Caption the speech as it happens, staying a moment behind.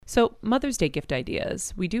So Mother's Day gift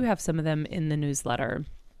ideas, we do have some of them in the newsletter.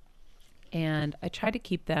 And I try to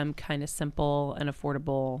keep them kind of simple and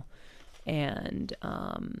affordable. And,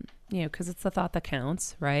 because it's the thought that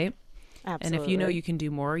counts, right? Absolutely. And if you know you can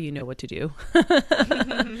do more, you know what to do.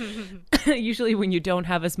 Usually when you don't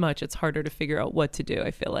have as much, it's harder to figure out what to do,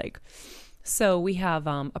 I feel like. So we have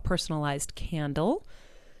a personalized candle.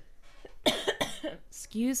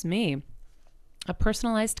 Excuse me. A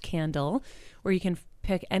personalized candle where you can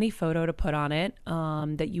pick any photo to put on it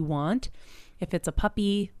that you want. If it's a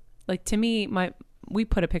puppy, like to me, we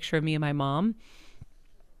put a picture of me and my mom,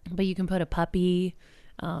 but you can put a puppy.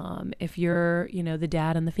 If you're, the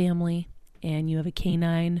dad in the family and you have a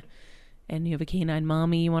canine and you have a canine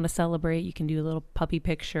mommy you want to celebrate, you can do a little puppy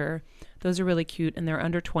picture. Those are really cute, and they're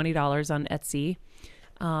under $20 on Etsy.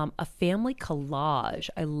 A family collage.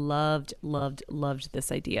 I loved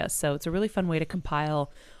this idea. So it's a really fun way to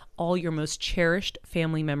compile all your most cherished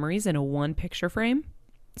family memories in a one picture frame.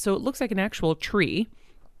 So it looks like an actual tree,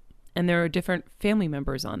 and there are different family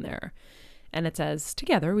members on there. And it says,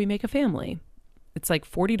 "Together we make a family." It's like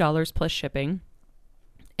 $40 plus shipping.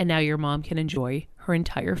 And now your mom can enjoy her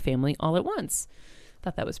entire family all at once.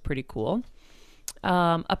 Thought that was pretty cool.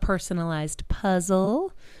 A personalized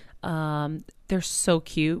puzzle. They're so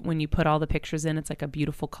cute when you put all the pictures in. It's like a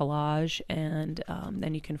beautiful collage, and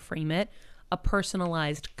then you can frame it. A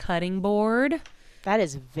personalized cutting board. That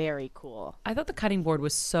is very cool. I thought the cutting board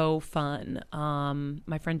was so fun.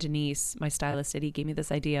 My friend Denise, my stylist, Eddie, gave me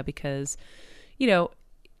this idea because,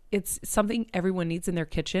 it's something everyone needs in their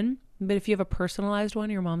kitchen. But if you have a personalized one,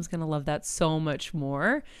 your mom's going to love that so much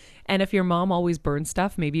more. And if your mom always burns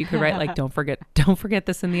stuff, maybe you could write like, don't forget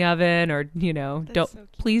this in the oven, or,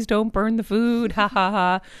 please don't burn the food. Ha ha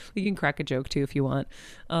ha. You can crack a joke too if you want.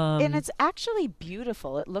 And it's actually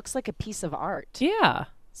beautiful. It looks like a piece of art. Yeah.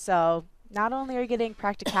 So not only are you getting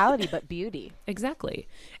practicality, but beauty. Exactly.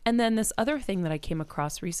 And then this other thing that I came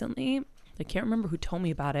across recently, I can't remember who told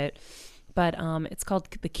me about it, but it's called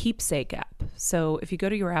the Keepsake app. So if you go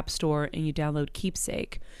to your app store and you download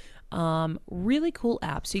Keepsake, really cool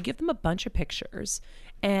app. So you give them a bunch of pictures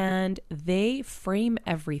and they frame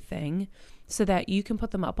everything so that you can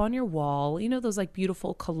put them up on your wall. Those like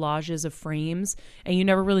beautiful collages of frames, and you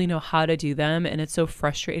never really know how to do them. And it's so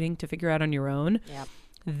frustrating to figure out on your own. Yeah.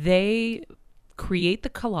 They create the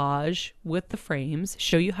collage with the frames,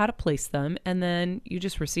 show you how to place them, and then you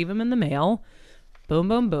just receive them in the mail. Boom,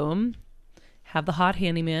 boom, boom. Have the hot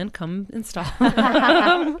handyman come install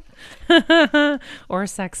them. Or a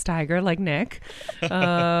sex tiger like Nick.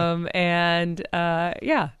 And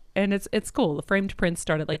it's cool. The framed prints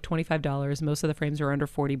start at like $25. Most of the frames are under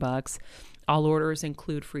 $40. All orders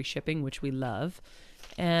include free shipping, which we love.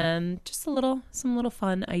 And just some little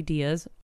fun ideas.